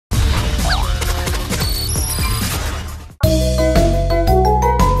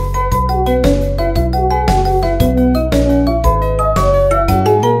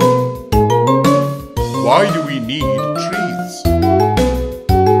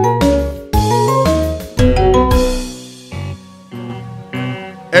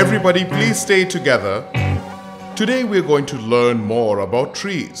Everybody, please stay together. Today we're going to learn more about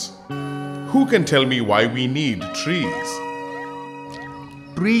trees. Who can tell me why we need trees?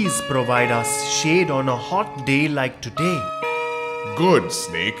 Trees provide us shade on a hot day like today. Good,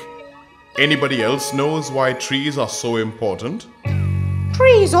 Snake. Anybody else knows why trees are so important?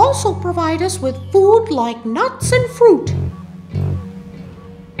 Trees also provide us with food like nuts and fruit.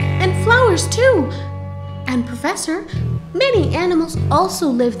 And flowers too. And Professor, many animals also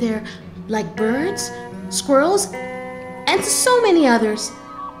live there, like birds, squirrels, and so many others.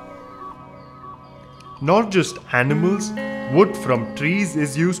 Not just animals, wood from trees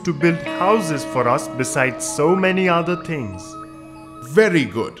is used to build houses for us besides so many other things. Very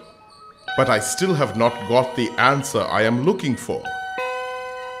good. But I still have not got the answer I am looking for.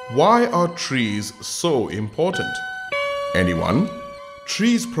 Why are trees so important? Anyone?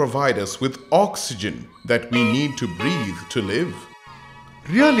 Trees provide us with oxygen that we need to breathe to live.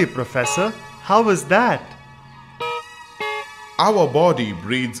 Really, Professor? How is that? Our body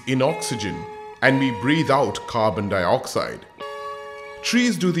breathes in oxygen and we breathe out carbon dioxide.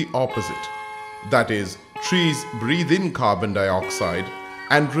 Trees do the opposite. That is, trees breathe in carbon dioxide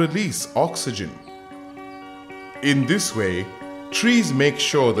and release oxygen. In this way, trees make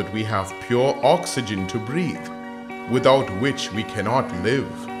sure that we have pure oxygen to breathe, without which we cannot live.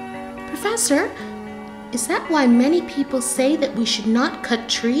 Professor, is that why many people say that we should not cut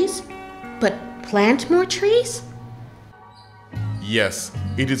trees, but plant more trees? Yes,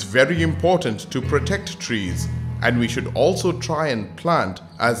 it is very important to protect trees, and we should also try and plant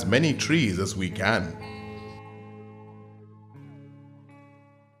as many trees as we can.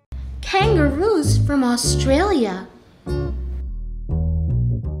 Kangaroos from Australia.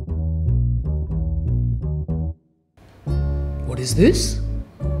 What is this?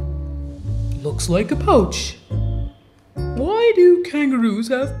 Looks like a pouch. Why do kangaroos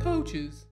have pouches?